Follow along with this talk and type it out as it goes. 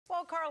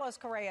Well, Carlos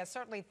Correa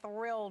certainly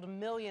thrilled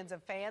millions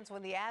of fans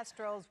when the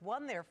Astros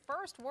won their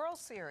first World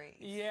Series.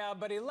 Yeah,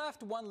 but he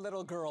left one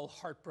little girl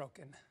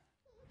heartbroken.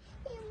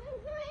 He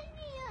was with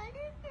the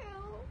other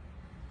girl.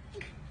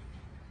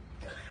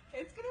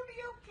 It's gonna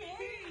be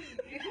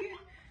okay.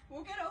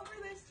 We'll get over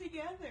this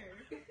together.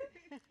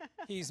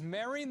 He's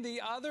marrying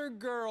the other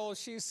girl,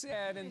 she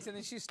said, and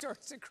then she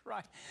starts to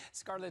cry.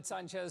 Scarlett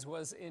Sanchez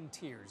was in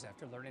tears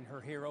after learning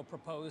her hero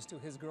proposed to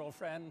his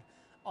girlfriend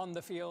on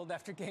the field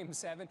after Game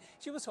 7.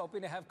 She was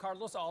hoping to have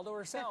Carlos all to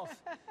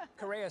herself.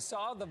 Correa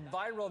saw the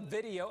viral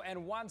video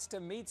and wants to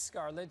meet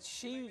Scarlett.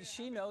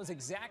 She knows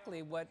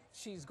exactly what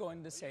she's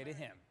going to say to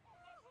him.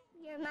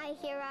 You're my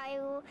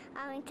hero.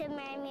 I want to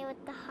marry me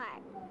with the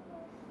heart.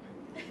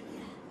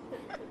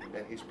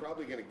 And he's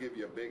probably going to give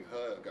you a big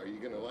hug. Are you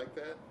going to like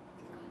that?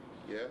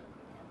 Yeah?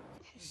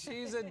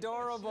 She's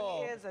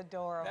adorable. She is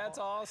adorable. That's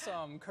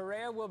awesome.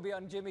 Correa will be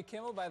on Jimmy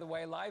Kimmel, by the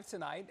way, live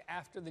tonight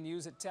after the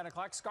news at 10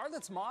 o'clock.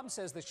 Scarlett's mom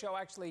says the show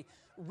actually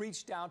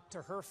reached out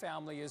to her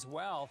family as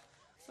well.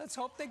 Let's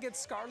hope they get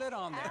Scarlett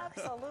on there.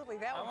 Absolutely. That would be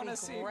great. I want to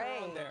see her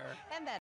on there. And that